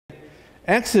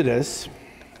Exodus,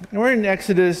 and we're in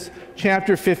Exodus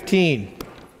chapter 15.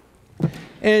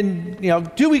 And,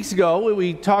 2 weeks ago,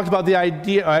 we talked about the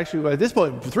idea, actually, at this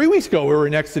point, 3 weeks ago, we were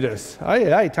in Exodus.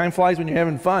 Time flies when you're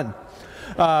having fun.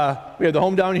 We had the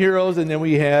Hometown Heroes, and then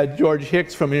we had George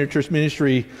Hicks from Interchurch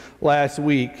Ministry last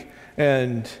week.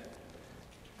 And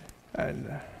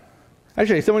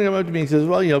actually, someone came up to me and says,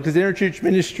 well, because Interchurch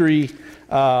Ministry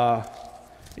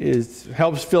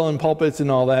helps fill in pulpits and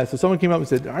all that. So someone came up and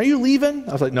said, are you leaving?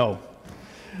 I was like, no,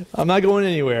 I'm not going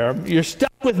anywhere. You're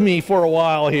stuck with me for a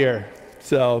while here.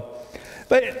 But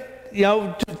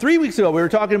 3 weeks ago, we were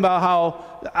talking about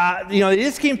how, they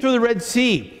just came through the Red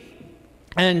Sea.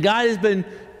 And God has been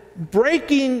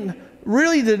breaking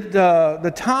really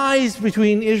the ties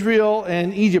between Israel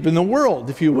and Egypt and the world,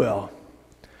 if you will.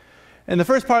 And the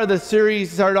first part of the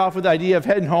series started off with the idea of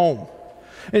heading home.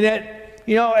 And that,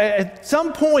 at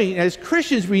some point as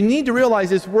Christians, we need to realize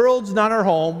this world's not our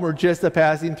home. We're just a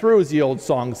passing through, as the old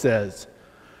song says.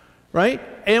 Right?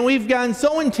 And we've gotten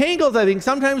so entangled, I think,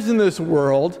 sometimes in this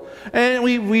world, and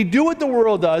we do what the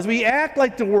world does. We act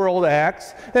like the world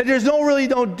acts, that there's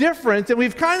no difference, and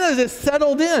we've kind of just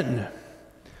settled in.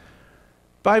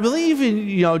 But I believe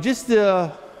in, just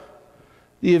the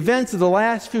events of the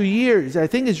last few years, I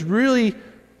think it's really,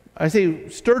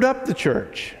 stirred up the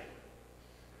church.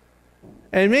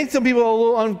 And it makes some people a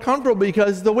little uncomfortable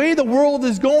because the way the world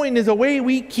is going is a way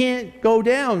we can't go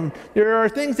down. There are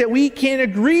things that we can't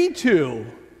agree to.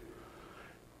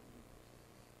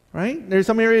 Right? There's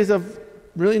some areas of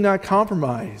really not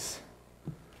compromise.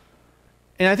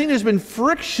 And I think there's been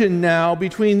friction now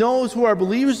between those who are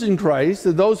believers in Christ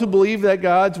and those who believe that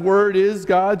God's Word is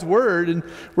God's Word and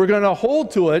we're going to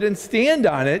hold to it and stand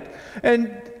on it.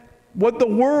 And what the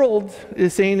world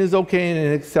is saying is okay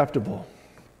and acceptable.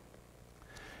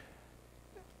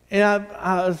 And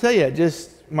I'll tell you,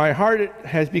 just my heart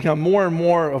has become more and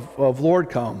more of Lord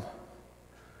come,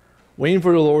 waiting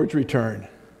for the Lord's return.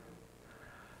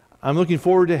 I'm looking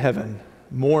forward to heaven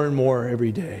more and more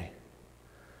every day.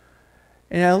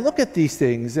 And I look at these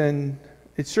things, and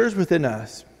it stirs within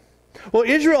us. Well,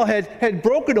 Israel had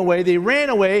broken away. They ran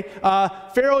away.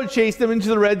 Pharaoh had chased them into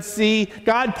the Red Sea.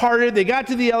 God parted. They got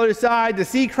to the other side. The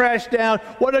sea crashed down.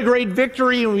 What a great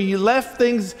victory. And we left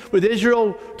things with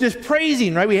Israel just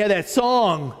praising, right? We had that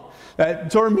song,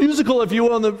 that sort of musical, if you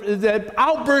will, and that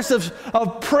outburst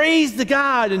of praise to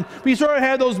God. And we sort of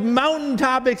had those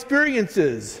mountaintop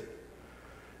experiences.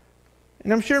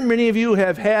 And I'm sure many of you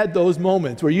have had those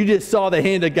moments where you just saw the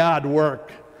hand of God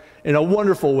work in a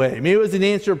wonderful way. Maybe it was an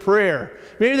answered prayer.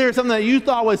 Maybe there was something that you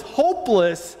thought was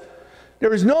hopeless.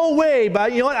 There was no way,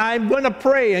 but you know what? I'm going to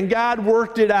pray, and God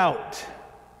worked it out.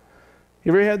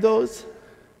 You ever had those?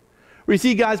 Where you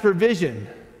see God's provision,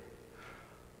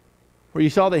 where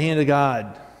you saw the hand of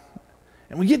God.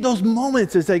 And we get those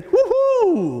moments, it's like,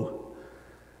 woohoo!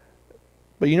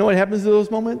 But you know what happens to those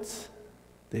moments?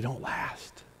 They don't last.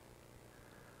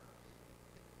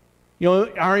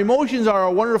 Our emotions are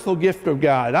a wonderful gift of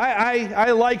God. I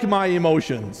like my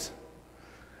emotions,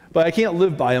 but I can't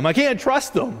live by them. I can't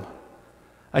trust them.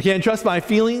 I can't trust my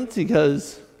feelings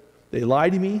because they lie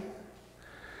to me.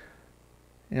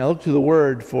 And I look to the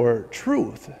Word for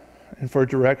truth and for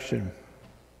direction.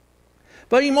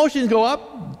 But emotions go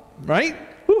up, right?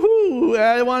 Woohoo!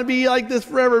 I want to be like this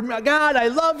forever. God, I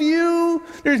love you.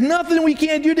 There's nothing we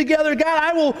can't do together. God,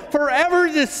 I will forever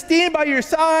just stand by your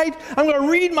side. I'm going to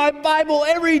read my Bible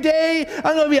every day.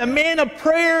 I'm going to be a man of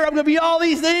prayer. I'm going to be all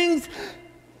these things.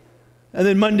 And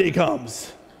then Monday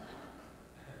comes.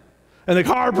 And the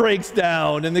car breaks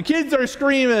down. And the kids are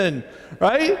screaming,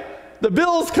 right? The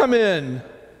bills come in.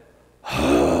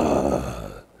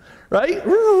 Right?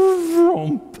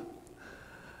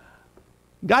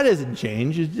 God hasn't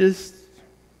changed. It's just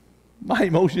my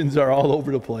emotions are all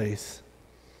over the place.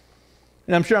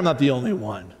 And I'm sure I'm not the only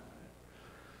one.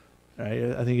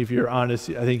 Right? I think if you're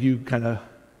honest, I think you kind of...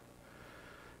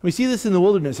 We see this in the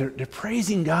wilderness. They're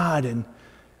praising God,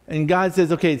 and God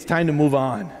says, okay, it's time to move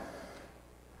on.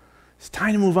 It's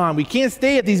time to move on. We can't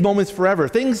stay at these moments forever.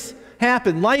 Things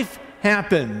happen. Life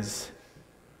happens.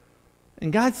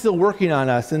 And God's still working on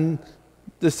us. And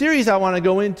the series I want to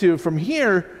go into from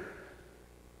here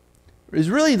is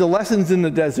really the lessons in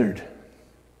the desert.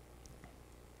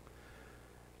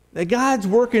 That God's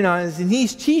working on us, and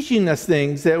He's teaching us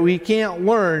things that we can't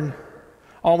learn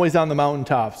always on the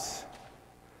mountaintops.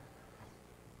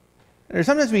 And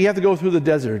sometimes we have to go through the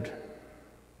desert,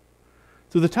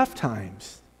 through the tough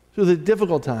times, through the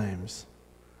difficult times.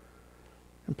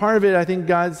 And part of it, I think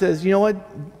God says, you know what?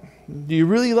 Do you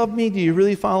really love me? Do you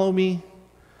really follow me?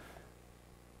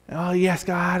 Oh, yes,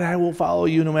 God, I will follow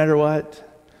you no matter what.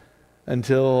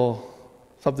 Until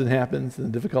something happens and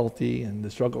the difficulty and the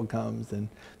struggle comes. And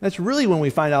that's really when we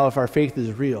find out if our faith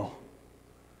is real.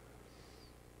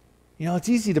 You know, it's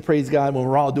easy to praise God when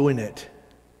we're all doing it.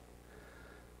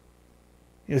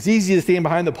 You know, it's easy to stand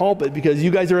behind the pulpit because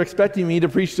you guys are expecting me to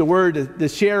preach the word, to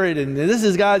share it, and this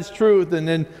is God's truth. And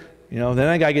then, you know, then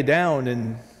I got to get down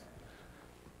and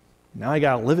now I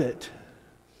got to live it.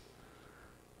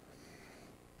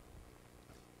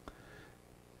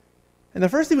 And the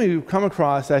first thing we come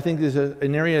across, I think, is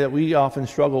an area that we often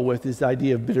struggle with is the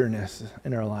idea of bitterness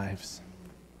in our lives.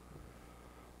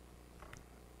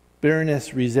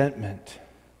 Bitterness, resentment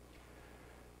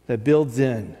that builds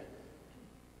in.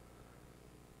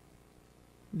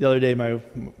 The other day, my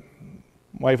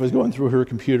wife was going through her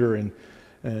computer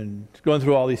and going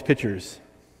through all these pictures.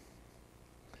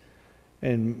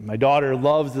 And my daughter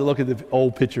loves to look at the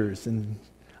old pictures. And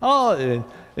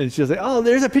she was like, oh,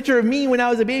 there's a picture of me when I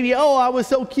was a baby. Oh, I was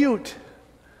so cute.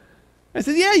 I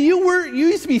said, yeah, you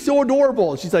used to be so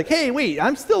adorable. She's like, hey, wait,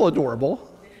 I'm still adorable.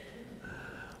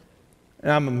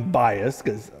 And I'm biased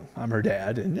because I'm her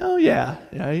dad. And oh, yeah,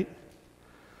 right?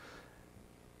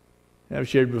 And I've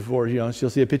shared before, you know,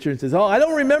 she'll see a picture and says, oh, I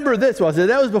don't remember this. Well, I said,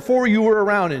 that was before you were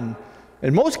around.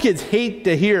 And most kids hate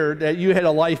to hear that you had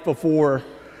a life before,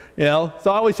 you know.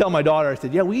 So I always tell my daughter, I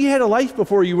said, yeah, we had a life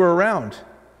before you were around.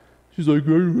 She's like, I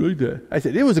don't like that. I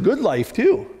said, it was a good life,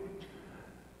 too.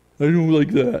 I don't like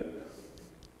that.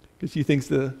 Because she thinks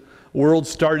the world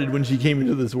started when she came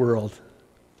into this world.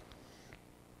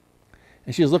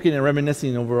 And she was looking and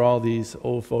reminiscing over all these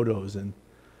old photos. And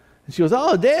she goes,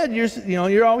 oh, Dad,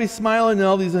 you're always smiling and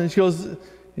all these. And she goes,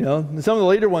 you know, some of the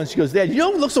later ones, she goes, Dad, you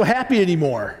don't look so happy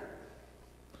anymore.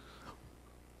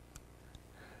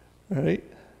 Right?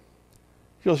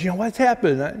 She goes, you know, what's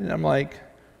happened? And I'm like,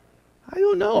 I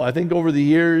don't know. I think over the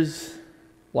years,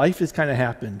 life has kind of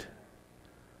happened.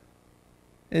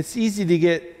 It's easy to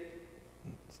get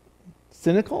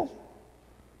cynical,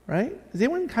 right? Has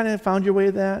anyone kind of found your way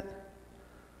to that?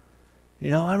 You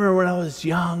know, I remember when I was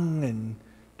young and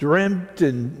dreamt,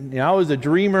 and you know, I was a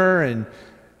dreamer and,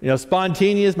 you know,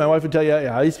 spontaneous. My wife would tell you,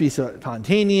 I used to be so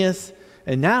spontaneous,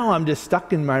 and now I'm just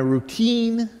stuck in my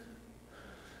routine.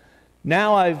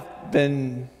 Now I've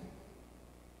been,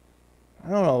 I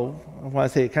don't know, I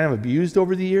want to say kind of abused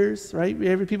over the years, right?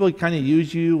 People kind of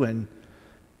use you, and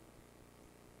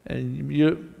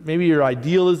maybe your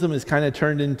idealism is kind of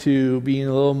turned into being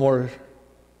a little more,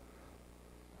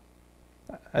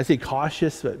 I say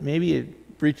cautious, but maybe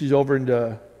it breaches over into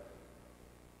a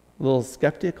little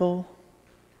skeptical,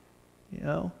 you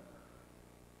know?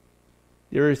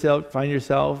 You ever find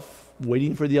yourself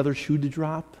waiting for the other shoe to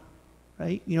drop,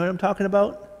 right? You know what I'm talking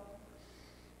about?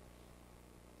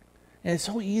 And it's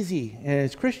so easy. And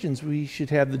as Christians, we should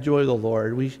have the joy of the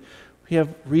Lord. We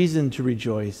have reason to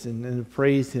rejoice and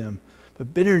praise Him.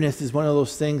 But bitterness is one of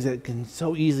those things that can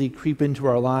so easily creep into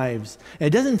our lives. And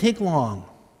it doesn't take long.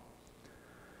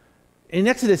 In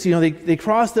Exodus, you know, they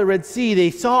crossed the Red Sea.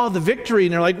 They saw the victory,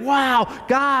 and they're like, wow,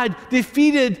 God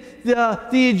defeated the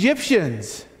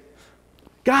Egyptians.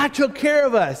 God took care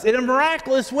of us in a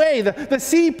miraculous way. The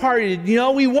sea parted, you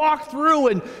know, we walked through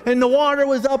and the water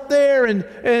was up there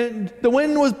and the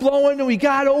wind was blowing and we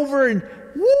got over and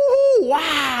woohoo,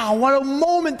 wow, what a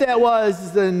moment that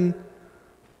was. And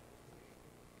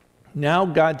now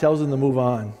God tells them to move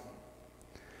on.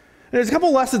 There's a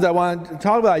couple lessons I want to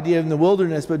talk about the idea in the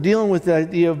wilderness, but dealing with the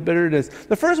idea of bitterness.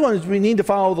 The first one is we need to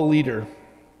follow the leader.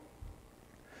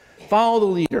 Follow the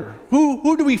leader.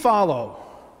 Who do we follow?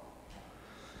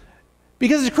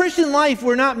 Because in Christian life,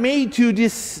 we're not made to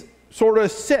just sort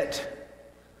of sit.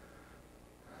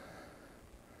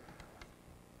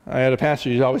 I had a pastor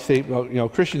who always say, well, you know,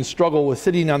 Christians struggle with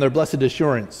sitting on their blessed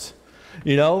assurance.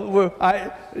 You know,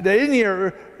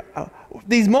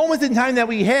 these moments in time that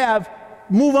we have,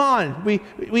 move on. We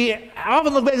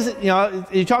often look back, you know,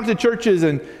 you talk to churches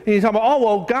and you talk about, oh,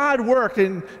 well, God worked,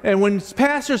 and when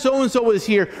Pastor so-and-so was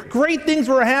here, great things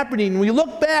were happening. We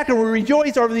look back and we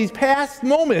rejoice over these past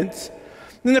moments.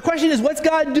 And the question is, what's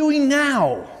God doing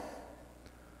now?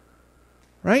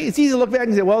 Right? It's easy to look back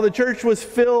and say, well, the church was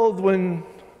filled when,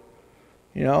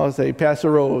 you know, say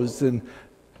Pastor Rose, and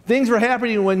things were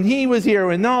happening when he was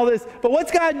here and all this. But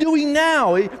what's God doing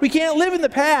now? We can't live in the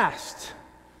past.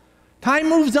 Time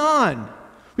moves on.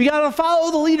 We got to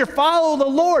follow the leader, follow the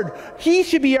Lord. He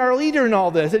should be our leader in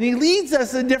all this, and He leads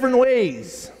us in different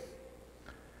ways.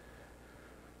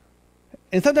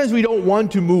 And sometimes we don't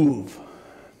want to move.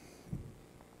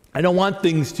 I don't want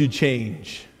things to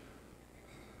change.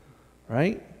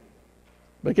 Right?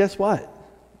 But guess what?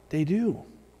 They do.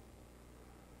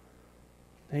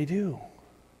 They do.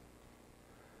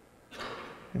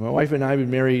 And my wife and I have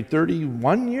been married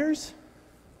 31 years.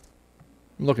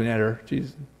 I'm looking at her.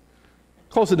 She's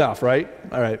close enough, right?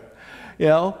 All right. You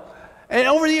know, and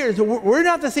over the years, we're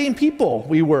not the same people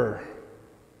we were.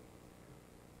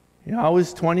 You know, I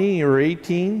was 20 or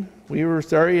 18. We were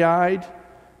starry-eyed.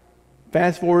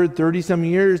 Fast forward 30-some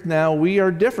years now, we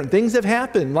are different. Things have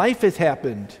happened. Life has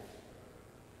happened.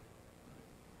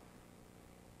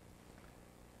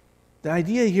 The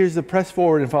idea here is to press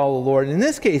forward and follow the Lord. In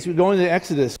this case, we go into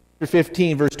Exodus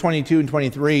 15, verse 22 and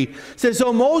 23. It says,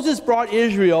 "So Moses brought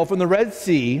Israel from the Red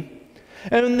Sea,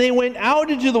 and they went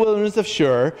out into the wilderness of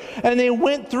Shur, and they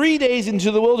went 3 days into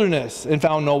the wilderness and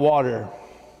found no water.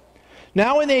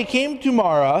 Now when they came to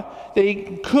Marah,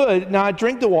 they could not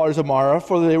drink the waters of Marah,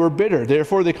 for they were bitter.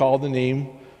 Therefore they called the name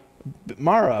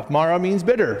Marah." Marah means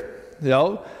bitter. You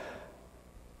know?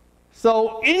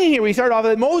 So in here we start off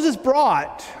that Moses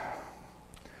brought.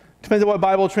 Depends on what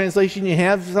Bible translation you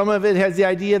have. Some of it has the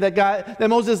idea that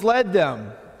Moses led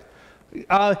them.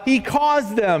 He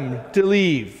caused them to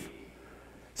leave.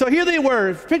 So here they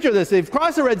were. Picture this. They've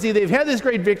crossed the Red Sea. They've had this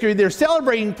great victory. They're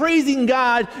celebrating, praising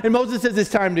God, and Moses says it's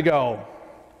time to go.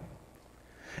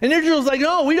 And Israel's like,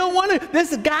 no, we don't want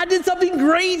to. God did something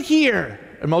great here.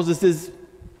 And Moses says,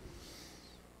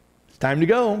 it's time to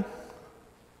go.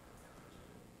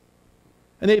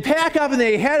 And they pack up and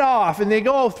they head off, and they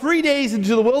go 3 days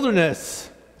into the wilderness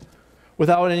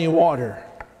without any water.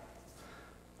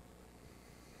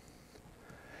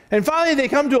 And finally they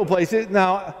come to a place.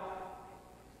 Now,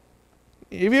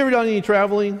 have you ever done any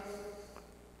traveling?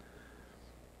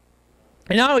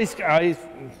 And I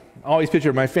always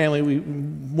picture my family. We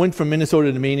went from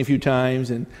Minnesota to Maine a few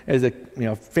times, and as a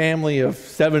family of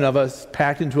 7 of us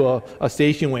packed into a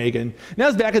station wagon. And that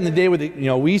was back in the day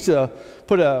where we used to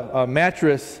put a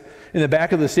mattress in the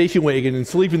back of the station wagon and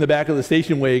sleep in the back of the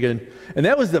station wagon, and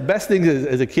that was the best thing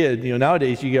as a kid.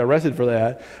 Nowadays you get arrested for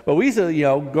that, but we used to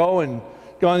go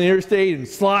on the interstate and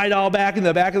slide all back in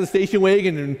the back of the station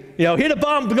wagon and, hit a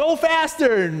bump, go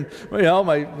faster. And,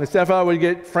 my stepfather would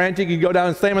get frantic. He'd go down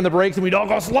and slam on the brakes, and we'd all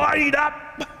go sliding up.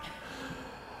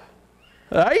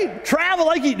 Right? Travel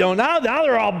like you know. Now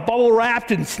they're all bubble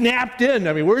wrapped and snapped in.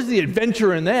 I mean, where's the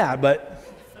adventure in that? But,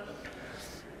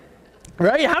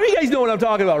 right? How many of you guys know what I'm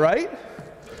talking about, right?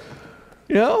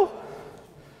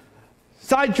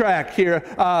 Sidetrack here.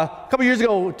 A couple years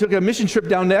ago, took a mission trip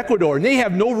down to Ecuador, and they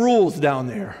have no rules down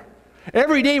there.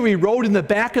 Every day we rode in the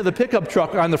back of the pickup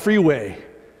truck on the freeway.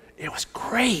 It was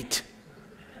great.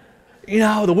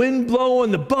 The wind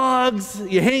blowing, the bugs,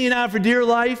 you hanging out for dear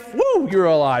life. Woo, you're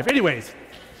alive. Anyways,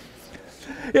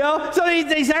 so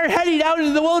they start heading out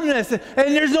into the wilderness, and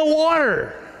there's no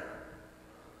water.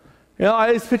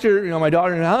 I just picture, my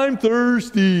daughter, and I'm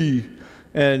thirsty,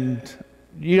 and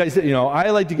you guys, I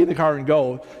like to get in the car and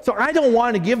go. So I don't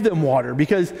want to give them water,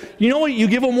 because what? You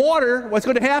give them water, what's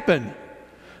going to happen?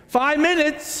 5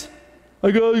 minutes, I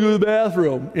gotta go to the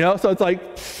bathroom. So it's like,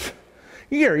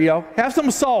 here, have some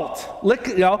salt.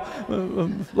 Lick,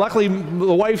 luckily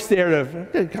the wife's there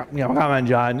to, come on,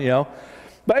 John,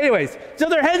 But anyways, so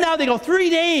they're heading out. They go 3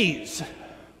 days,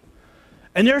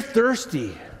 and they're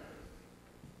thirsty.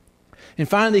 And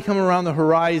finally, they come around the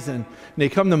horizon, and they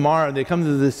come to Marah, and they come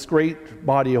to this great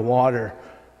body of water.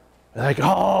 They're like,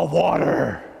 oh,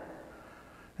 water.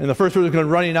 And the first person comes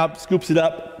running up, scoops it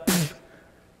up. Pfft,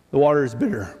 the water is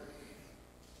bitter.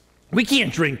 We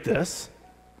can't drink this.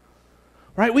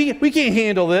 Right? We can't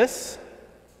handle this.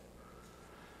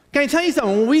 Can I tell you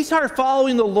something? When we start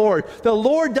following the Lord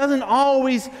doesn't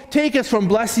always take us from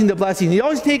blessing to blessing. He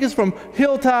always takes us from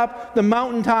hilltop to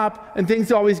mountaintop, and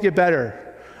things always get better.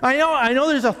 I know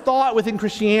there's a thought within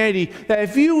Christianity that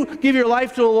if you give your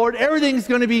life to the Lord, everything's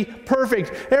going to be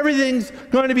perfect. Everything's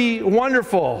going to be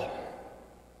wonderful.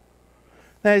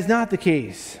 That is not the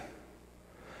case.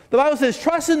 The Bible says,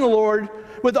 trust in the Lord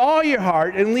with all your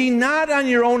heart and lean not on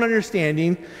your own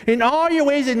understanding. In all your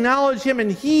ways acknowledge Him,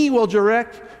 and He will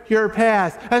direct your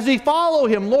path. As we follow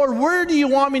Him, Lord, where do you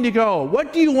want me to go?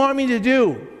 What do you want me to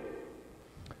do?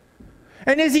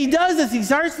 And as He does this, He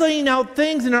starts laying out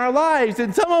things in our lives,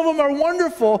 and some of them are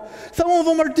wonderful, some of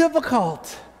them are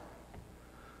difficult.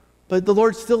 But the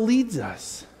Lord still leads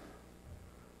us.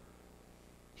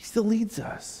 He still leads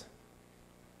us.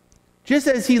 Just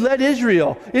as He led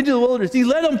Israel into the wilderness, He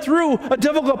led them through a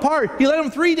difficult part. He led them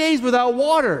 3 days without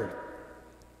water.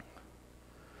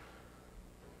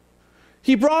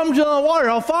 He brought them to the water.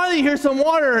 Now finally here's some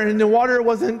water, and the water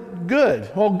wasn't good.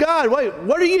 Well, God, wait,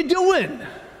 what are you doing?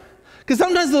 Because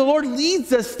sometimes the Lord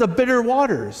leads us to bitter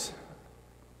waters.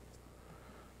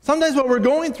 Sometimes what we're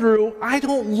going through, I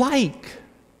don't like.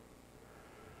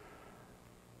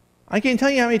 I can't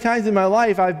tell you how many times in my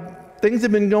life I've things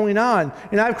have been going on,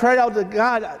 and I've cried out to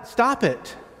God, stop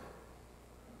it.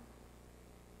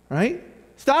 Right?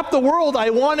 Stop the world, I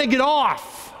want to get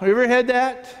off. Have you ever had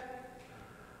that?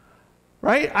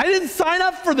 Right? I didn't sign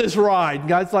up for this ride.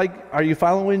 God's like, are you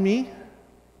following me?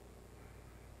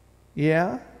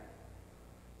 Yeah.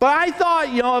 But I thought,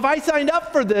 if I signed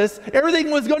up for this,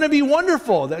 everything was going to be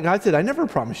wonderful. God said, I never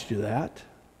promised you that.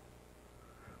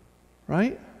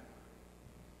 Right?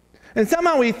 And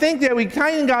somehow we think that we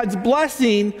claim God's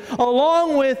blessing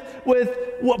along with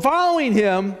following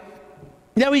Him,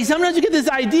 that we sometimes get this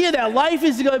idea that life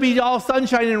is going to be all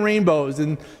sunshine and rainbows.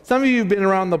 And some of you have been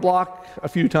around the block a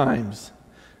few times.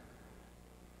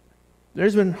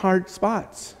 There's been hard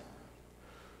spots.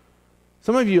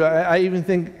 Some of you, I even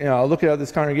think, look at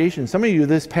this congregation, some of you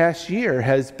this past year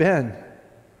has been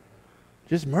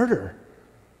just murder.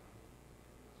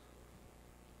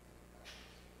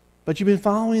 But you've been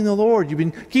following the Lord. You've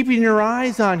been keeping your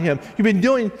eyes on Him. You've been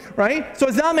doing, right? So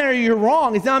it's not a matter you're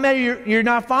wrong. It's not a matter you're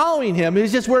not following Him.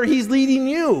 It's just where He's leading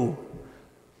you.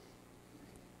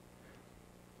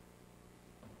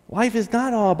 Life is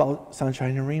not all about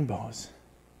sunshine and rainbows.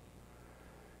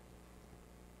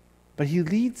 But He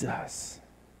leads us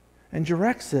and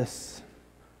directs us.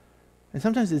 And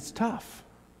sometimes it's tough.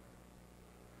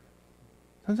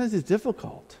 Sometimes it's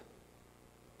difficult.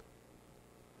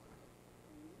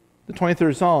 The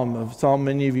 23rd Psalm, a psalm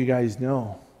many of you guys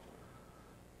know.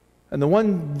 And the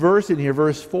one verse in here,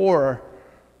 verse 4,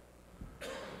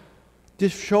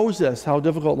 just shows us how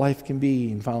difficult life can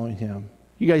be in following Him.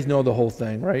 You guys know the whole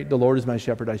thing, right? The Lord is my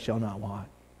shepherd, I shall not want.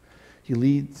 He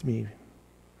leads me.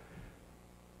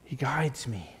 He guides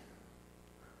me.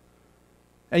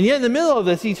 And yet in the middle of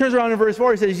this, He turns around in verse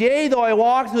 4, He says, yea, though I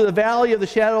walk through the valley of the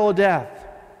shadow of death,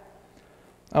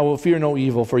 I will fear no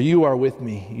evil, for you are with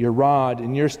me. Your rod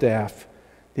and your staff,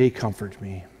 they comfort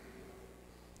me.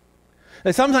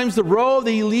 And sometimes the road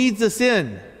that He leads us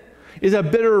in is a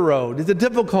bitter road. It's a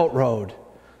difficult road.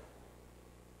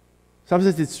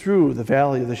 Sometimes it's through the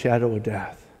valley of the shadow of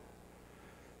death.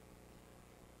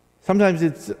 Sometimes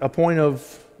it's a point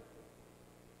of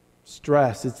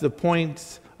stress. It's the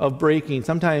point of breaking.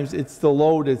 Sometimes it's the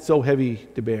load that's so heavy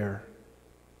to bear.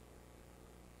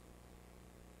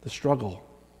 The struggle.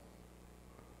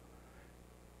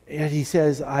 And He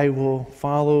says, I will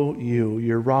follow you.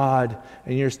 Your rod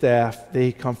and your staff,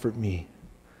 they comfort me.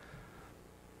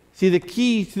 See, the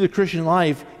key to the Christian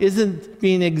life isn't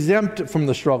being exempt from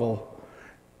the struggle,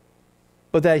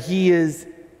 but that He is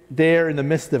there in the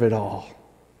midst of it all.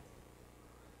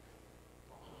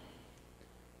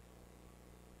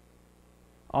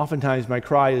 Oftentimes my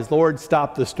cry is, Lord,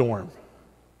 stop the storm.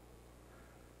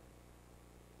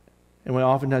 And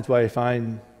oftentimes what I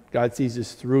find, God sees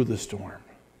us through the storm.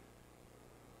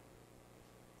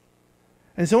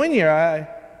 And so in here,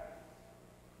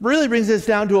 really brings us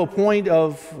down to a point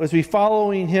of, as we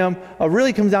following Him,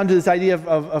 really comes down to this idea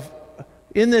of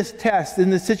in this test, in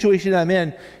this situation I'm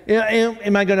in,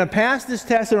 am I going to pass this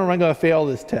test or am I going to fail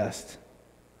this test?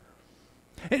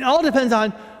 It all depends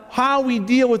on how we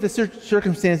deal with the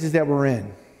circumstances that we're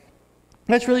in.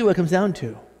 That's really what it comes down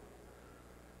to.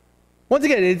 Once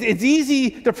again, it's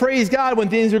easy to praise God when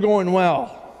things are going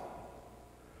well.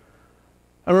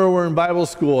 I remember we're in Bible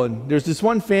school, and there's this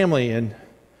one family, and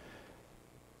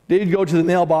they'd go to the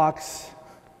mailbox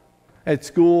at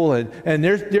school, and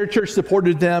their church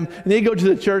supported them, and they'd go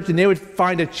to the church, and they would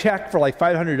find a check for like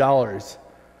 $500,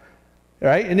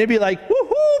 right? And they'd be like,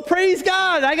 woohoo, praise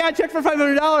God, I got a check for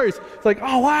 $500. It's like,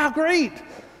 oh, wow, great.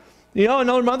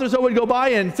 Another month or so would go by,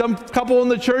 and some couple in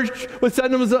the church would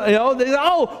send them, they'd say,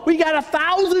 oh, we got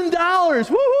 $1,000,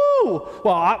 woohoo.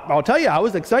 Well, I'll tell you, I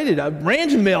was excited. I ran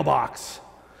to the mailbox.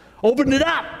 Opened it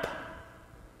up.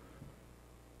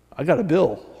 I got a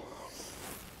bill.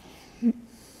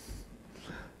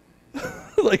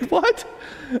 Like, what?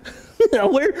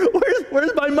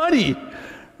 Where's my money?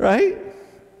 Right?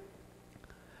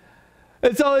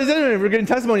 And so we're getting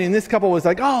testimony, and this couple was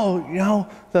like, oh,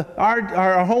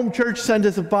 our home church sent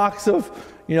us a box of,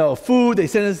 food. They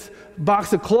sent us a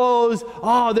box of clothes.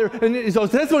 And so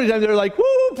testimony time, they're like,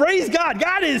 woo, praise God.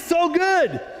 God is so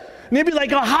good. And they'd be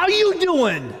like, oh, how you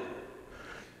doing?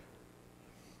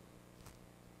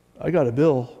 I got a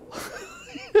bill.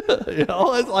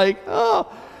 It's like,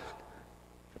 oh.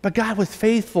 But God was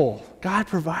faithful. God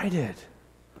provided.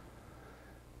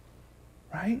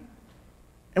 Right?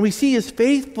 And we see His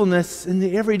faithfulness in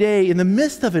the everyday, in the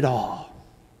midst of it all.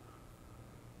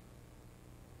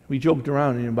 We joked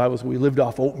around in the Bible, so we lived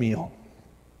off oatmeal.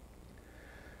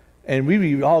 And we'd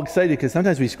be all excited because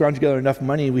sometimes we scrounge together enough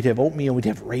money, we'd have oatmeal, we'd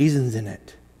have raisins in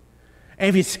it. And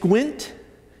if you squint,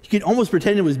 you can almost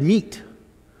pretend it was meat.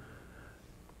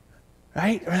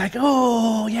 Right? We're like,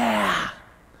 oh, yeah.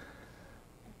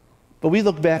 But we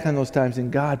look back on those times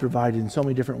and God provided in so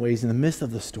many different ways in the midst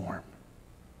of the storm.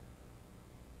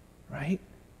 Right?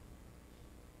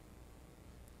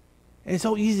 And it's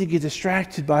so easy to get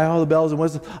distracted by all the bells and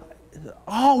whistles.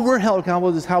 All we're held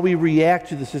accountable is how we react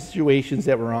to the situations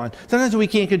that we're on. Sometimes we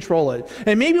can't control it.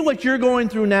 And maybe what you're going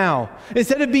through now,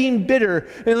 instead of being bitter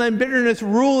and letting bitterness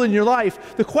rule in your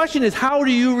life, the question is, how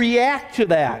do you react to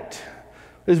that?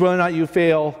 Is whether or not you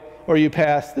fail or you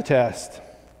pass the test.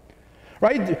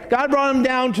 Right? God brought them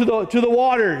down to the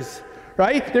waters.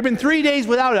 Right? They've been 3 days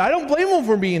without it. I don't blame them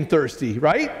for being thirsty.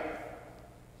 Right?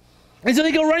 And so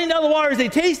they go running down the waters. They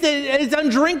taste it and it's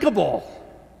undrinkable.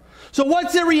 So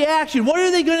what's their reaction? What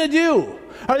are they going to do?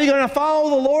 Are they going to follow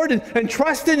the Lord and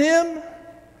trust in Him?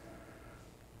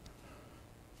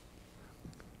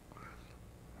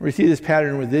 We see this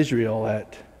pattern with Israel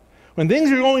that when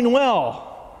things are going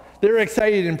well, they're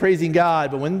excited and praising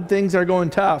God. But when things are going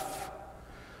tough,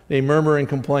 they murmur and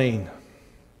complain.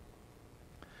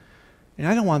 And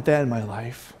I don't want that in my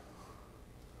life.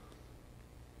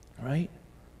 Right?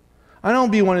 I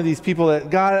don't be one of these people that,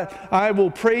 God, I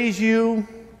will praise you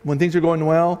when things are going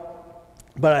well,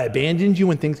 but I abandoned you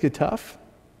when things get tough.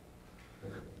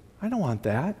 I don't want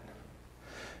that.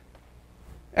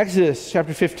 Exodus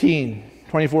chapter 15,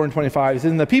 24 and 25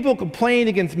 says, and the people complained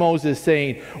against Moses,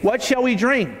 saying, what shall we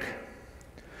drink?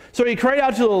 So he cried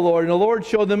out to the Lord, and the Lord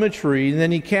showed them a tree, and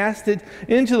then he cast it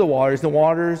into the waters, and the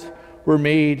waters were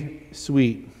made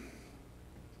sweet.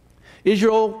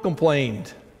 Israel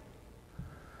complained.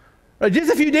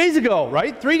 Just a few days ago,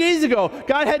 right? 3 days ago,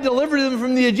 God had delivered them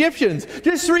from the Egyptians.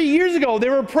 Just 3 years ago, they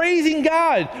were praising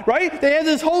God, right? They had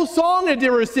this whole song that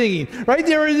they were singing, right?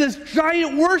 They were in this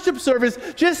giant worship service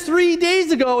just 3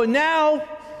 days ago, and now,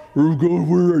 oh God,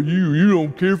 where are you? You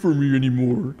don't care for me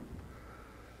anymore.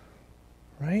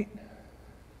 Right?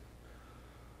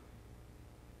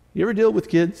 You ever deal with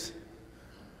kids?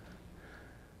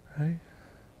 Right?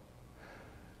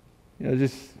 You know,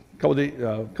 just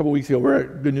a couple weeks ago, we're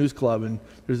at Good News Club, and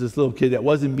there's this little kid that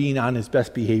wasn't being on his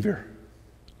best behavior.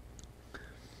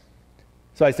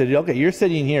 So I said, okay, you're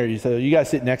sitting here. He said, you got to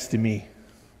sit next to me.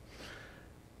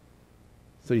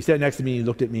 So he sat next to me, and he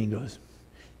looked at me and goes,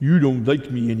 you don't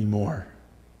like me anymore.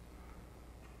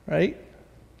 Right?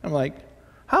 I'm like,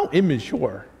 how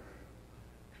immature.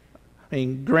 I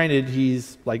mean, granted,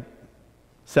 he's like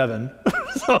 7.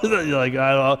 So you're like,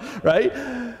 I don't know,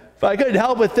 right? But I couldn't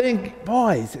help but think,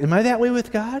 boys, am I that way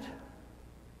with God?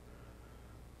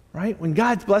 Right? When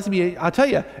God's blessing me, I'll tell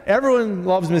you, everyone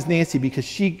loves Miss Nancy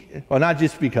because well, not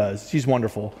just because, she's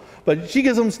wonderful, but she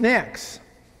gives them snacks.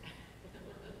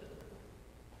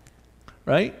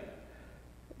 Right?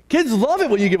 Kids love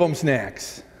it when you give them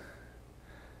snacks.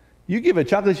 You give a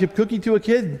chocolate chip cookie to a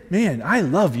kid, man, I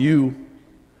love you.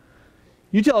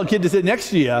 You tell a kid to sit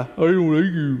next to you, I don't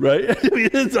like you, right?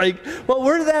 It's like, well,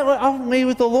 where did that made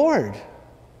with the Lord?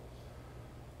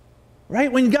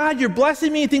 Right? When God, you're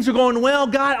blessing me, things are going well,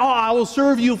 God, I will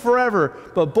serve you forever.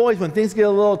 But boys, when things get a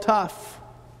little tough,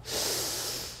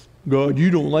 God,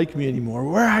 you don't like me anymore.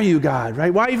 Where are you, God?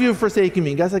 Right? Why have you forsaken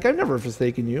me? God's like, I've never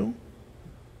forsaken you.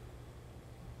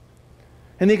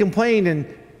 And they complained,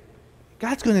 and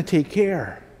God's going to take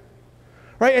care.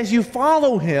 Right? As you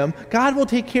follow Him, God will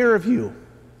take care of you.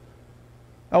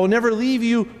 I will never leave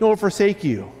you nor forsake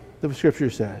you, the Scripture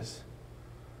says.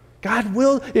 God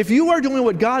will, if you are doing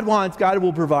what God wants, God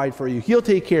will provide for you. He'll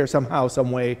take care somehow,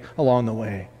 some way along the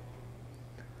way.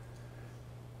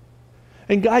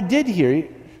 And God did here.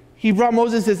 He brought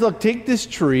Moses and says, look, take this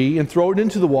tree and throw it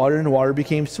into the water, and the water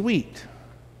became sweet.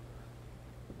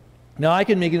 Now I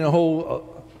can make it a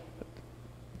whole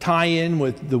tie-in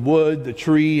with the wood, the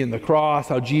tree, and the cross,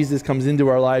 how Jesus comes into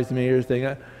our lives and made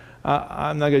everything.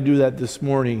 I'm not going to do that this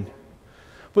morning.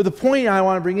 But the point I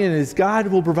want to bring in is God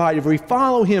will provide. If we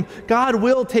follow Him, God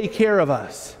will take care of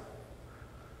us.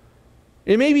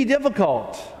 It may be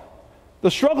difficult.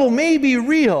 The struggle may be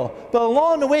real, but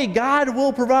along the way, God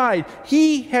will provide.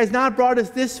 He has not brought us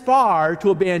this far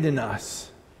to abandon us.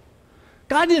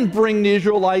 God didn't bring the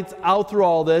Israelites out through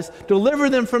all this, deliver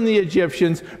them from the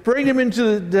Egyptians, bring them into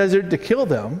the desert to kill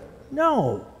them.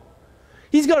 No.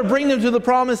 He's going to bring them to the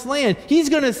promised land. He's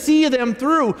going to see them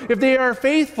through if they are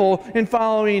faithful in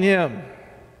following Him.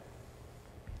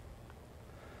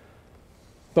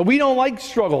 But we don't like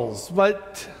struggles,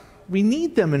 but we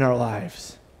need them in our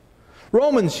lives.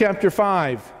 Romans chapter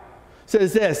 5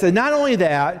 says this, and not only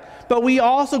that, but we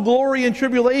also glory in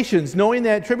tribulations, knowing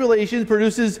that tribulation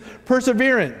produces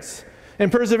perseverance, and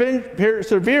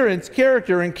perseverance,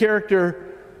 character, and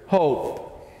character, hope.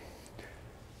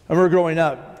 I remember growing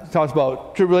up, it talks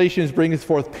about tribulations brings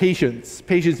forth patience.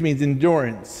 Patience means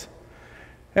endurance.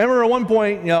 I remember at one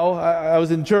point, I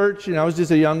was in church and I was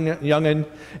just a youngin',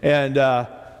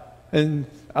 and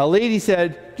a lady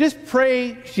said, just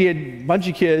pray. She had a bunch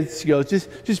of kids. She goes,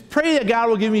 just pray that God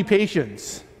will give me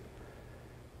patience.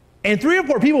 And 3 or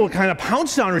 4 people kind of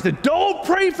pounced on her and said, don't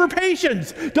pray for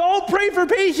patience. Don't pray for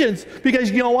patience.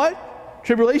 Because you know what?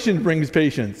 Tribulation brings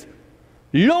patience.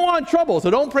 You don't want trouble, so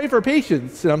don't pray for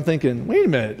patience. And I'm thinking, wait a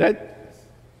minute,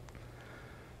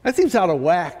 that seems out of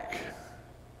whack.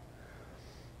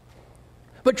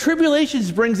 But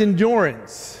tribulations brings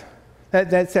endurance.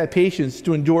 That's that patience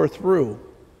to endure through.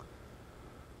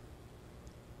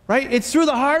 Right? It's through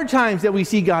the hard times that we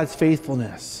see God's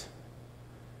faithfulness.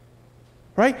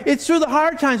 Right? It's through the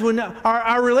hard times when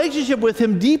our relationship with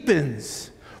Him deepens,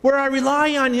 where I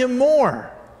rely on Him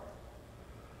more.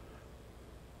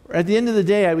 At the end of the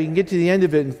day, we can get to the end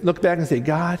of it and look back and say,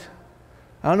 God,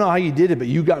 I don't know how you did it, but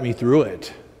you got me through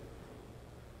it.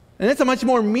 And that's a much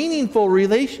more meaningful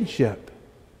relationship.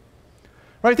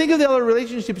 Right? Think of the other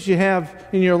relationships you have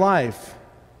in your life.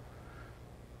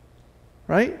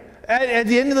 Right? At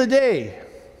the end of the day,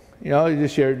 you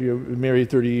just shared you're married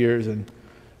 30 years, and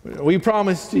we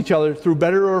promised each other through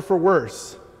better or for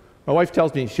worse. My wife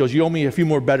tells me, she goes, you owe me a few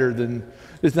more better than,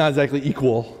 it's not exactly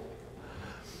equal.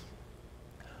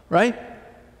 Right?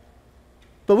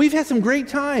 But we've had some great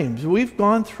times. We've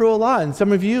gone through a lot, and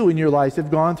some of you in your lives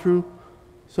have gone through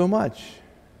so much.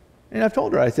 And I've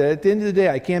told her, I said, at the end of the day,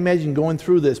 I can't imagine going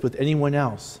through this with anyone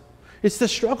else. It's the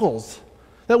struggles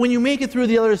that when you make it through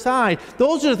the other side,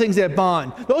 those are the things that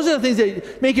bond. Those are the things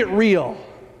that make it real.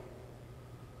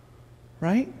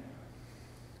 Right?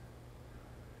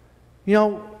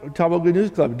 Talk about Good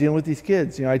News Club, dealing with these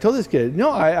kids. I told this kid, no,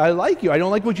 I like you. I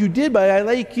don't like what you did, but I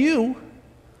like you.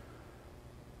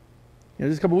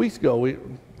 Just a couple weeks ago,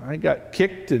 I got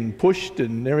kicked and pushed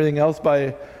and everything else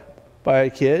by a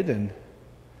kid, and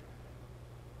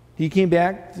he came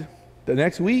back the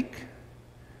next week,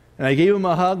 and I gave him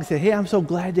a hug, said, hey, I'm so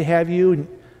glad to have you,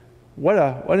 and what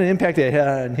an impact it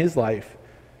had on his life.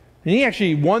 And he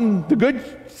actually won the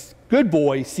good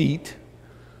boy seat,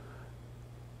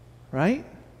 right?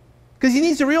 Because he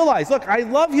needs to realize, look, I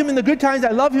love him in the good times,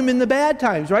 I love him in the bad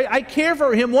times, right? I care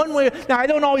for him one way. Now, I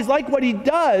don't always like what he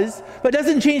does, but it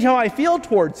doesn't change how I feel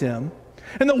towards him.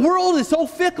 And the world is so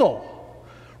fickle,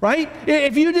 right?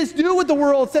 If you just do what the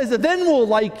world says, then we'll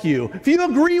like you. If you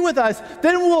agree with us,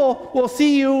 then we'll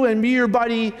see you and be your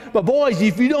buddy. But boys,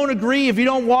 if you don't agree, if you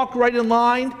don't walk right in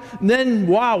line, then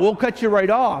wow, we'll cut you right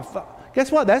off.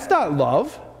 Guess what? That's not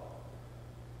love.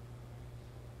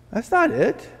 That's not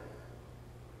it.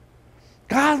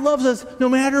 God loves us no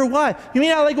matter what. He may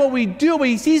not like what we do, but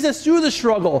He sees us through the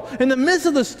struggle, in the midst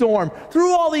of the storm,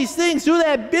 through all these things, through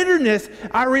that bitterness.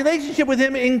 Our relationship with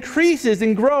Him increases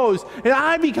and grows, and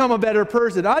I become a better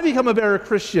person. I become a better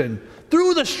Christian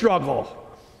through the struggle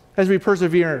as we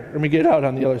persevere and we get out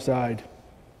on the other side.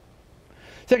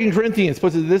 2 Corinthians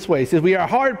puts it this way. It says, we are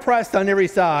hard pressed on every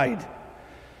side,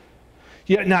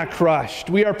 yet not crushed.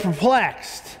 We are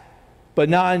perplexed, but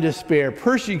not in despair,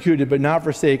 persecuted, but not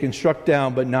forsaken, struck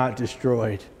down, but not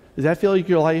destroyed. Does that feel like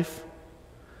your life?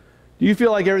 Do you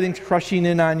feel like everything's crushing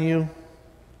in on you?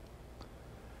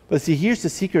 But see, here's the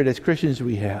secret as Christians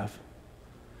we have.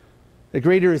 The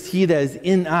greater is He that is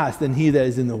in us than he that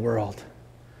is in the world.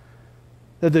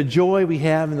 That the joy we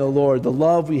have in the Lord, the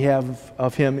love we have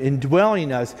of Him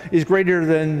indwelling us is greater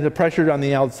than the pressure on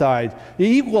the outside. It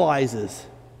equalizes.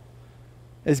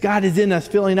 As God is in us,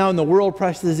 filling out, and the world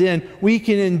presses in, we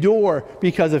can endure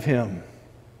because of Him.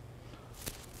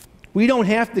 We don't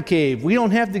have to cave. We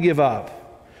don't have to give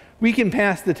up. We can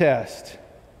pass the test.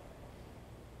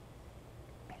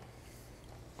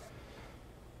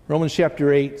 Romans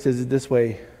chapter 8 says it this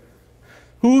way.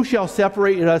 Who shall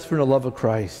separate us from the love of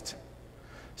Christ?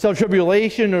 Shall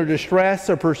tribulation or distress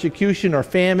or persecution or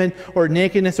famine or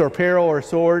nakedness or peril or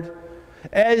sword?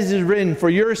 As is written,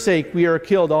 for your sake we are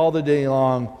killed all the day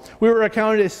long. We were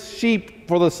accounted as sheep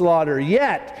for the slaughter.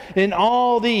 Yet in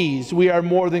all these we are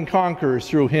more than conquerors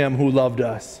through Him who loved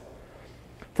us.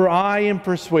 For I am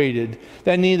persuaded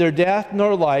that neither death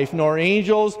nor life, nor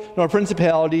angels, nor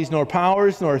principalities, nor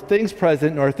powers, nor things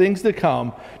present, nor things to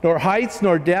come, nor heights,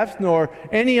 nor depths, nor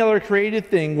any other created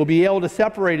thing will be able to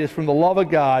separate us from the love of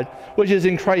God, which is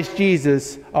in Christ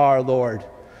Jesus our Lord.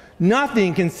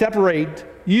 Nothing can separate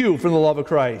you from the love of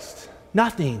Christ.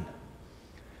 Nothing.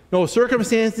 No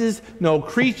circumstances, no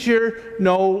creature,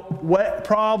 no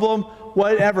problem,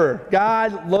 whatever.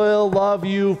 God will love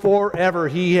you forever.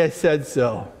 He has said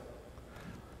so.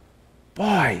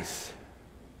 Boys,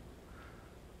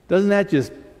 doesn't that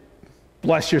just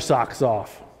bless your socks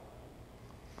off.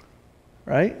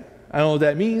 Right? I don't know what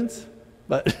that means,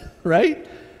 but, right?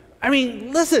 I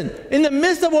mean, listen, in the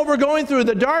midst of what we're going through,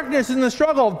 the darkness and the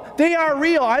struggle, they are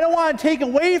real. I don't want to take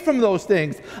away from those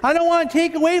things. I don't want to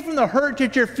take away from the hurt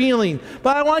that you're feeling.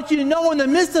 But I want you to know in the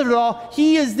midst of it all,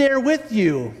 He is there with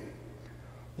you,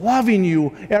 loving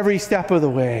you every step of the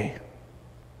way.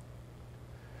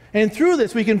 And through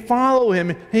this, we can follow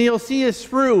Him, and He'll see us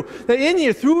through. That in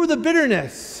you, through the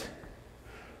bitterness,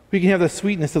 we can have the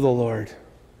sweetness of the Lord.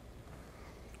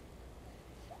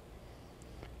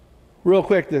 Real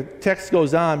quick, the text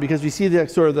goes on because we see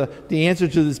that sort of the answer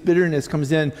to this bitterness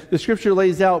comes in. The Scripture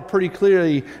lays out pretty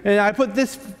clearly, and I put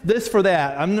this for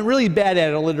that. I'm really bad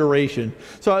at alliteration,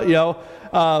 so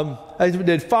I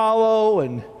did follow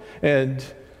and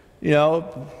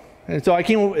so I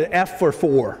came up with F for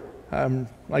 4.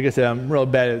 Like I said, I'm real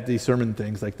bad at these sermon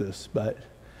things like this, but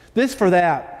this for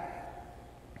that.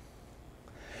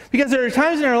 Because there are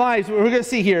times in our lives, we're going to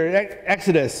see here,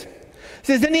 Exodus. It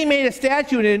says, then He made a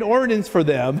statute and an ordinance for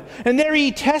them, and there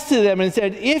He tested them and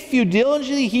said, if you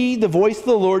diligently heed the voice of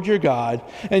the Lord your God,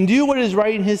 and do what is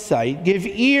right in His sight, give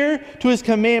ear to His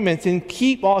commandments, and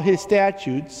keep all His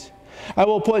statutes, I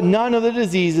will put none of the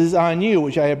diseases on you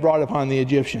which I have brought upon the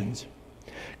Egyptians.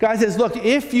 God says, look,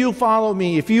 if you follow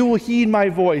me, if you will heed my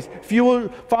voice, if you will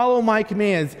follow my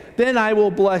commands, then I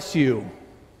will bless you.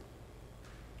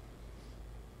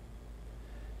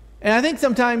 And I think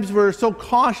sometimes we're so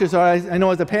cautious, or I know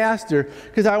as a pastor,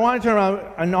 because I want to turn around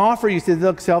and offer you, say,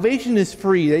 look, salvation is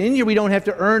free. In here we don't have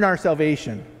to earn our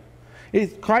salvation.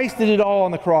 Christ did it all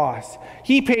on the cross.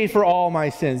 He paid for all my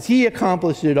sins. He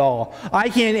accomplished it all. I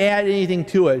can't add anything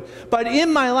to it. But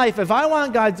in my life, if I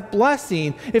want God's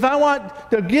blessing, if I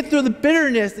want to get through the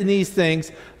bitterness in these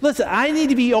things, listen, I need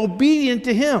to be obedient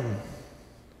to Him.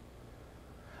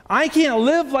 I can't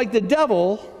live like the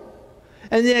devil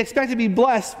and then expect to be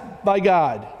blessed by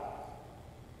God.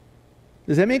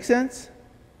 Does that make sense?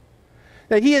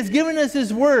 That He has given us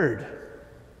His Word.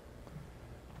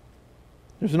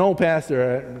 There's an old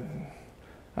pastor,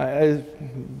 his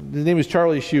name was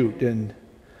Charlie Shute, and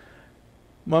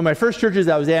one of my first churches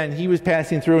I was at, and he was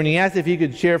passing through, and he asked if he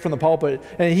could share from the pulpit,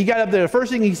 and he got up there, the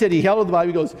first thing he said, he held up the Bible,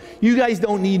 he goes, you guys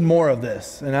don't need more of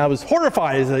this. And I was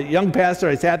horrified as a young pastor.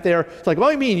 I sat there, it's like, what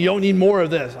do you mean you don't need more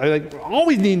of this? I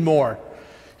always need more.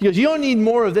 He goes, you don't need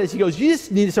more of this. He goes, you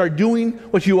just need to start doing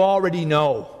what you already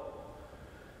know.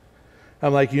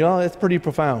 I'm like, that's pretty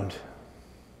profound.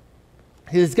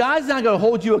 He says, God's not going to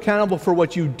hold you accountable for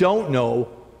what you don't know,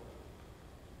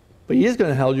 but He is going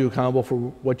to hold you accountable for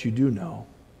what you do know.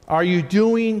 Are you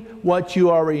doing what you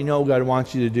already know God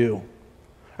wants you to do?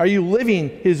 Are you living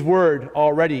His Word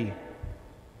already?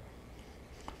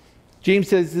 James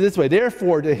says this way,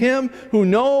 therefore, to him who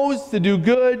knows to do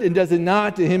good and does it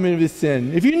not, to him of his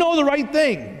sin. If you know the right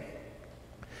thing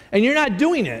and you're not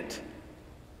doing it,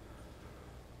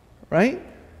 right?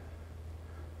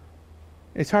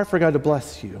 It's hard for God to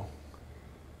bless you.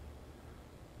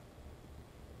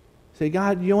 Say,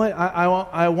 God, you know what?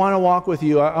 I want to walk with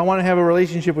you. I want to have a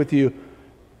relationship with you.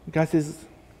 God says,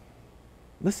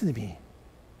 listen to me.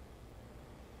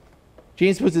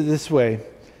 James puts it this way.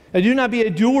 And do not be a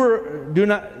doer,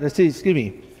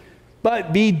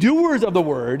 but be doers of the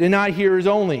word and not hearers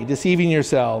only, deceiving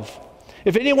yourself.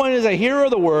 If anyone is a hearer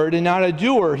of the word and not a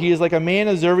doer, he is like a man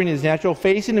observing his natural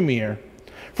face in a mirror.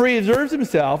 For he observes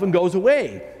himself and goes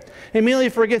away, and immediately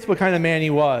forgets what kind of man he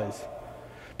was.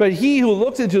 But he who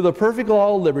looks into the perfect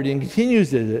law of liberty and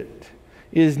continues in it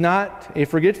is not a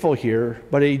forgetful hearer,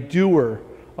 but a doer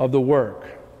of the work.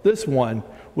 This one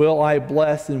will I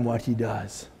bless in what he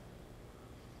does.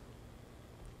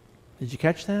 Did you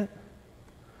catch that?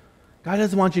 God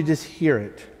doesn't want you to just hear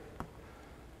it.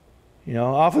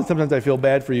 Often sometimes I feel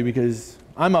bad for you because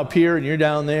I'm up here and you're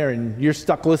down there and you're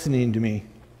stuck listening to me.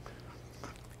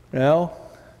 But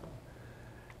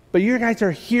you guys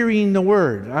are hearing the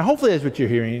word. Hopefully that's what you're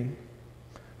hearing,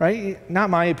 right?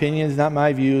 Not my opinions, not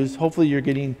my views. Hopefully you're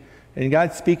getting, and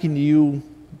God's speaking to you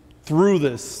through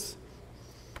this.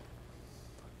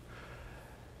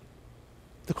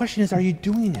 The question is, are you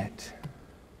doing it?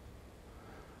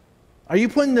 Are you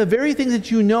putting the very things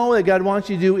that you know that God wants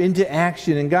you to do into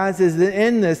action? And God says that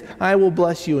in this, I will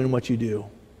bless you in what you do.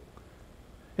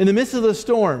 In the midst of the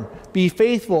storm, be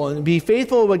faithful and be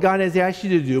faithful to what God has asked you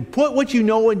to do. Put what you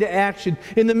know into action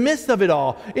in the midst of it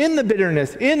all, in the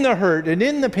bitterness, in the hurt, and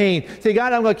in the pain. Say,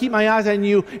 God, I'm going to keep my eyes on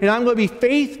you, and I'm going to be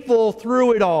faithful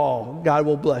through it all. God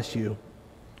will bless you.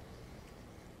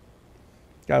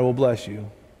 God will bless you.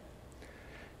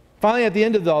 Finally, at the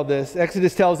end of all this,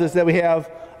 Exodus tells us that we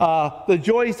have the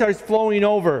joy starts flowing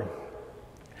over.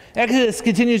 Exodus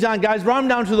continues on. Guys, run them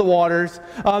down to the waters.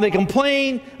 They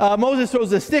complain. Moses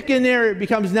throws a stick in there. It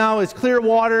becomes now as clear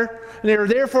water. And they're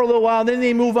there for a little while, and then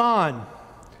they move on.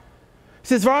 It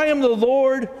says, for I am the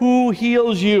Lord who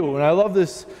heals you. And I love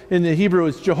this in the Hebrew.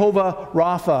 It's Jehovah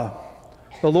Rapha,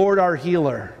 the Lord our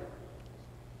healer.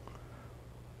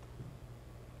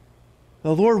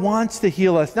 The Lord wants to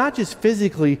heal us, not just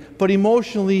physically, but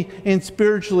emotionally and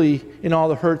spiritually in all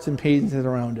the hurts and pains that are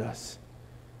around us.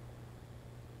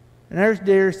 And I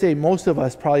dare say most of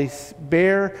us probably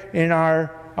bear in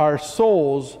our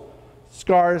souls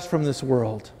scars from this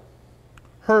world.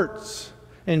 Hurts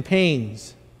and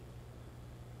pains.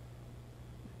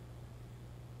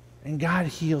 And God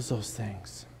heals those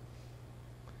things.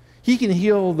 He can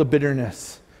heal the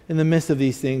bitterness in the midst of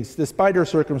these things, despite our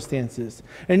circumstances.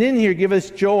 And in here, give us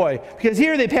joy. Because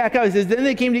here they pack out. It says, then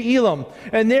they came to Elim,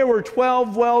 and there were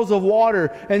 12 wells of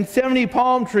water and 70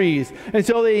 palm trees. And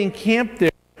so they encamped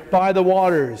there by the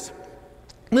waters.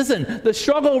 Listen, the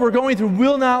struggle we're going through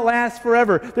will not last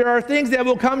forever. There are things that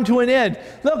will come to an end.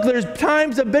 Look, there's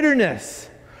times of bitterness.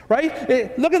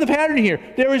 Right? Look at the pattern here.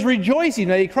 There was rejoicing.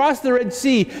 They crossed the Red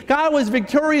Sea. God was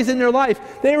victorious in their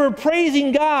life. They were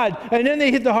praising God, and then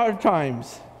they hit the hard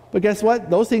times. But guess what?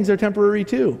 Those things are temporary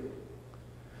too.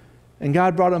 And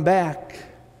God brought them back.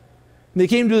 And they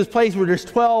came to this place where there's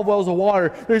 12 wells of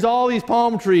water. There's all these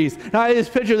palm trees. Now I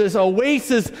just picture this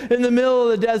oasis in the middle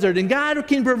of the desert. And God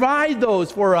can provide those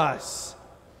for us.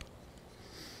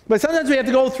 But sometimes we have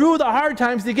to go through the hard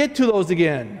times to get to those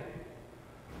again.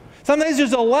 Sometimes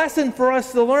there's a lesson for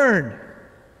us to learn.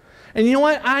 And you know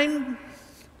what? I'm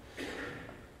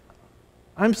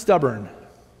stubborn.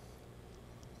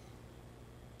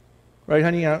 Right,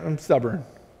 honey? I'm stubborn.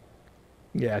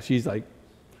 Yeah, she's like...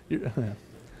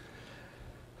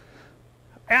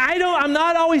 I'm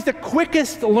not always the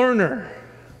quickest learner.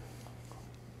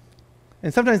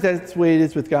 And sometimes that's the way it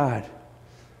is with God.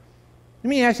 Let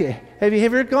me ask you, have you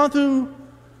ever gone through...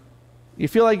 You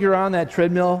feel like you're on that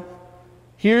treadmill?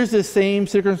 Here's the same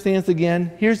circumstance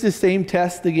again. Here's the same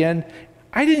test again.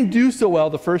 I didn't do so well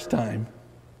the first time.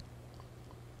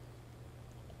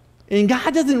 And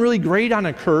God doesn't really grade on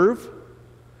a curve.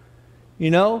 You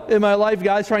know, in my life,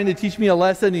 God's trying to teach me a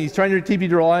lesson. He's trying to teach me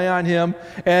to rely on Him.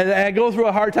 And I go through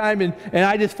a hard time, and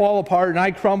I just fall apart, and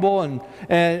I crumble.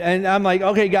 And I'm like,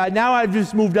 okay, God, now I've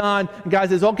just moved on. And God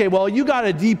says, okay, well, you got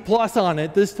a D+ on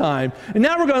it this time. And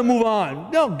now we're going to move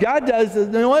on. No, God does. You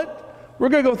know what? We're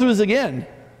going to go through this again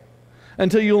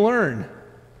until you learn.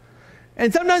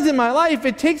 And sometimes in my life,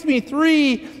 it takes me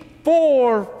 3,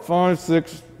 4, 5,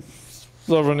 6,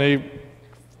 7, 8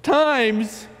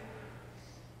 times.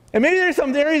 And maybe there's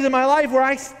some areas in my life where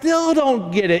I still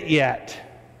don't get it yet.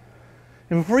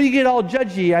 And before you get all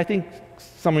judgy, I think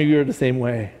some of you are the same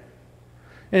way.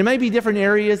 And it might be different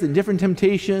areas and different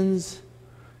temptations,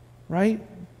 right?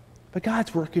 But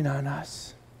God's working on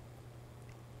us.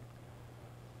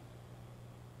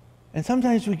 And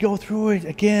sometimes we go through it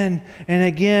again and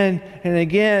again and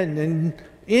again and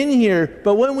in here.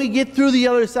 But when we get through the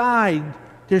other side,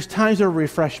 there's times of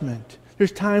refreshment.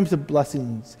 There's times of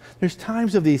blessings. There's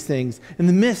times of these things in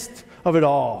the midst of it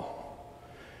all.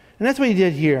 And that's what He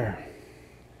did here.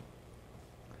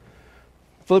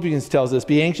 Philippians tells us,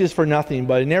 be anxious for nothing,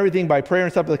 but in everything by prayer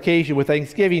and supplication with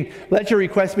thanksgiving, let your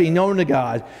requests be known to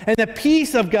God. And the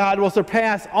peace of God will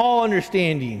surpass all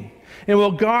understanding and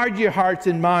will guard your hearts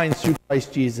and minds through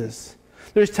Christ Jesus.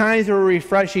 There's times of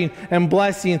refreshing and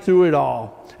blessing through it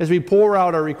all as we pour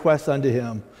out our requests unto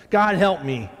Him. God, help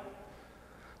me.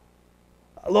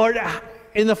 Lord,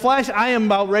 in the flesh, I am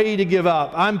about ready to give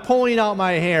up. I'm pulling out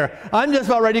my hair. I'm just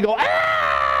about ready to go,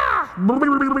 ah!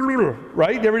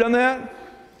 Right? You ever done that?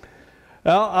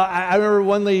 Well, I remember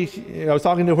one lady, I was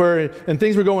talking to her, and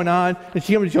things were going on, and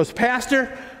she came and she goes,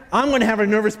 Pastor, I'm going to have a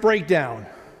nervous breakdown,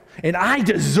 and I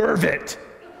deserve it.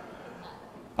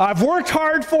 I've worked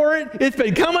hard for it. It's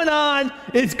been coming on.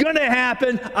 It's going to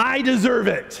happen. I deserve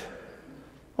it.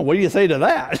 Well, what do you say to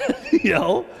that? You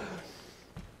know?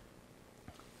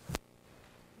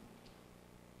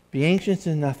 Be anxious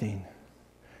in nothing.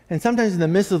 And sometimes in the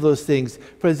midst of those things,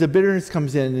 as the bitterness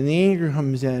comes in, and the anger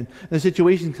comes in, and the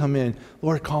situations come in,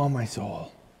 Lord, calm my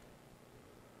soul.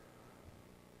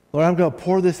 Lord, I'm going to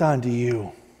pour this onto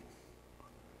you.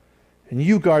 And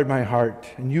you guard my heart,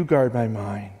 and you guard my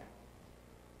mind.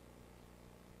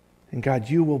 And God,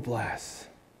 you will bless.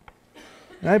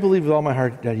 And I believe with all my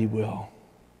heart that He will.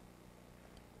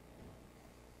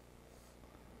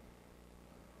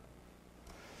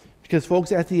 Because,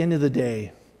 folks, at the end of the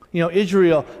day, you know,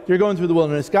 Israel, they're going through the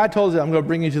wilderness. God told them, I'm going to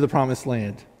bring you to the promised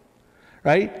land.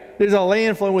 Right? There's a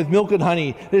land flowing with milk and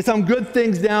honey. There's some good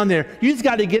things down there. You just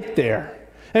got to get there.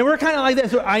 And we're kind of like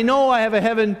this. So I know I have a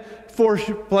heaven for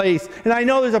place, and I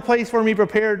know there's a place for me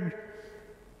prepared,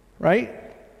 right?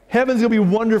 Heaven's going to be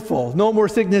wonderful. No more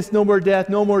sickness, no more death,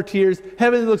 no more tears.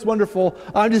 Heaven looks wonderful.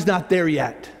 I'm just not there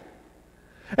yet.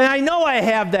 And I know I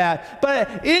have that.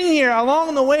 But in here,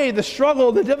 along the way, the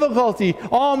struggle, the difficulty,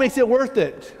 all makes it worth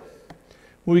it.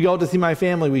 When we go to see my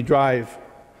family, we drive.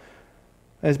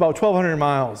 And it's about 1,200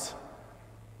 miles.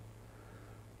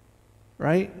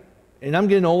 Right? And I'm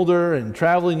getting older, and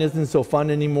traveling isn't so fun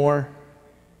anymore.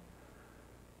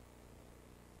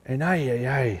 And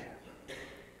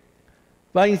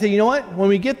But I can say, you know what? When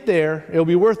we get there, it'll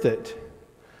be worth it.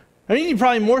 I mean,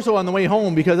 probably more so on the way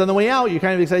home, because on the way out, you're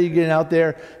kind of excited getting out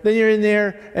there. Then you're in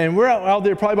there, and we're out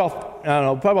there probably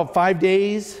about 5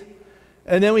 days.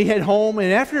 And then we head home,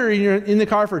 and after you're in the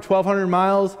car for 1,200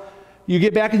 miles, you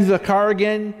get back into the car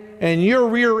again, and your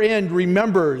rear end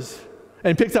remembers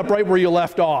and picks up right where you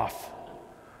left off.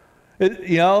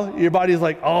 Your body's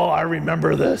like, oh, I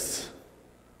remember this.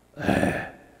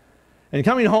 And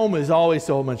coming home is always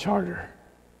so much harder.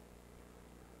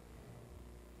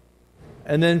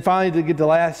 And then finally to get the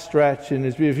last stretch, and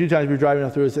a few times we're driving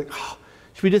up through, it's like, oh,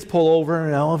 should we just pull over?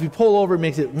 If you pull over, it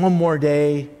makes it one more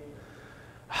day.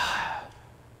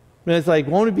 And it's like,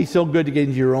 won't it be so good to get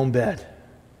into your own bed?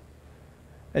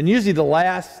 And usually the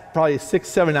last probably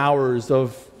 6-7 hours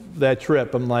of that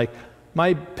trip, I'm like,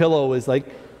 my pillow is like,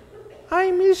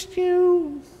 I missed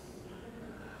you.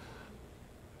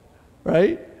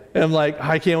 Right? And I'm like,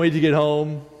 I can't wait to get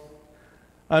home.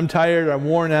 I'm tired, I'm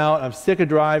worn out, I'm sick of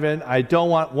driving, I don't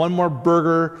want one more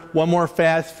burger, one more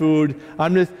fast food,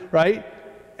 I'm just, right?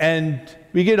 And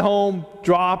we get home,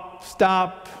 drop,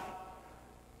 stop,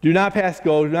 do not pass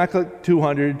go, do not click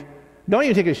 200, don't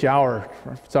even take a shower,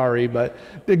 sorry, but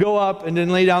to go up and then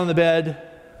lay down in the bed.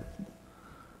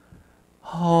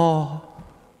 Oh,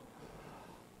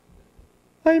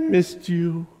 I missed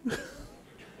you.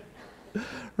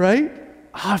 Right?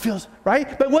 Oh, it feels,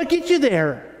 right? But what gets you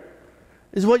there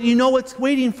is what you know what's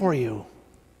waiting for you.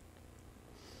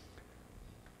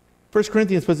 1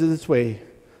 Corinthians puts it this way,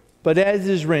 but as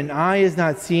is written, eye has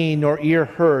not seen, nor ear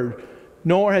heard,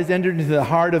 nor has entered into the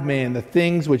heart of man the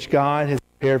things which God has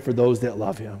prepared for those that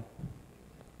love him.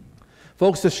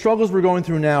 Folks, the struggles we're going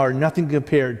through now are nothing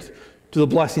compared to the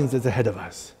blessings that's ahead of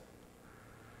us.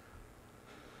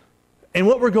 And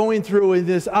what we're going through in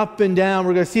this up and down,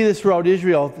 we're going to see this throughout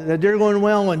Israel, that they're going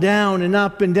well and down and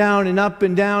up and down and up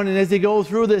and down. And as they go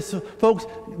through this, folks,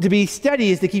 to be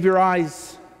steady is to keep your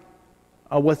eyes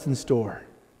on what's in store.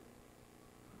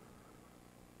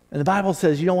 And the Bible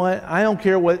says, you know what? I don't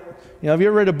care what, have you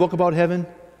ever read a book about heaven?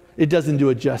 It doesn't do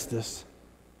it justice.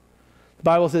 The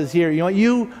Bible says here,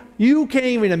 you can't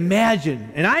even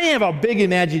imagine, and I have a big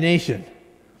imagination,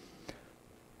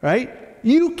 right?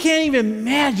 You can't even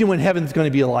imagine what heaven's going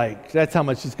to be like. That's how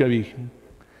much it's going to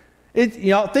be.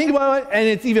 Think about it, and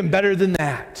it's even better than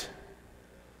that.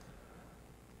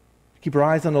 Keep our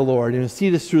eyes on the Lord, and He'll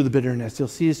see us through the bitterness. He'll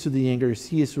see us through the anger. He'll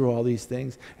see us through all these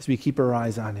things as we keep our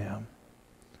eyes on Him.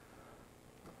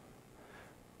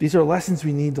 These are lessons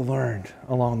we need to learn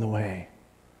along the way.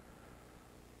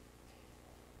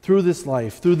 Through this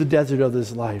life, through the desert of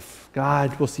this life,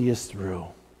 God will see us through.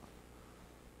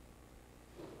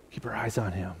 Keep our eyes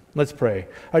on Him. Let's pray.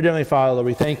 Our Heavenly Father, Lord,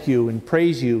 we thank You and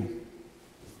praise You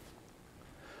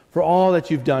for all that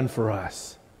You've done for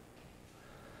us.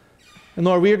 And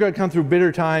Lord, we are going to come through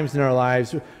bitter times in our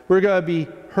lives. We're going to be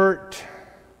hurt,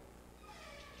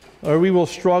 or we will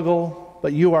struggle,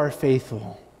 but You are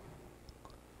faithful.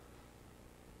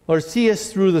 Lord, see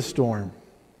us through the storm.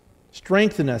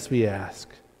 Strengthen us, we ask.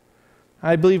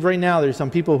 I believe right now there's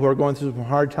some people who are going through some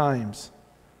hard times.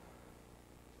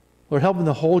 Lord, help them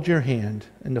to hold Your hand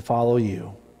and to follow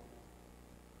You.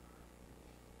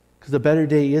 Because a better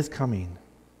day is coming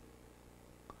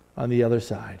on the other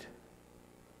side.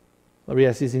 Lord, we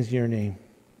ask these things in Your name.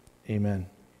 Amen.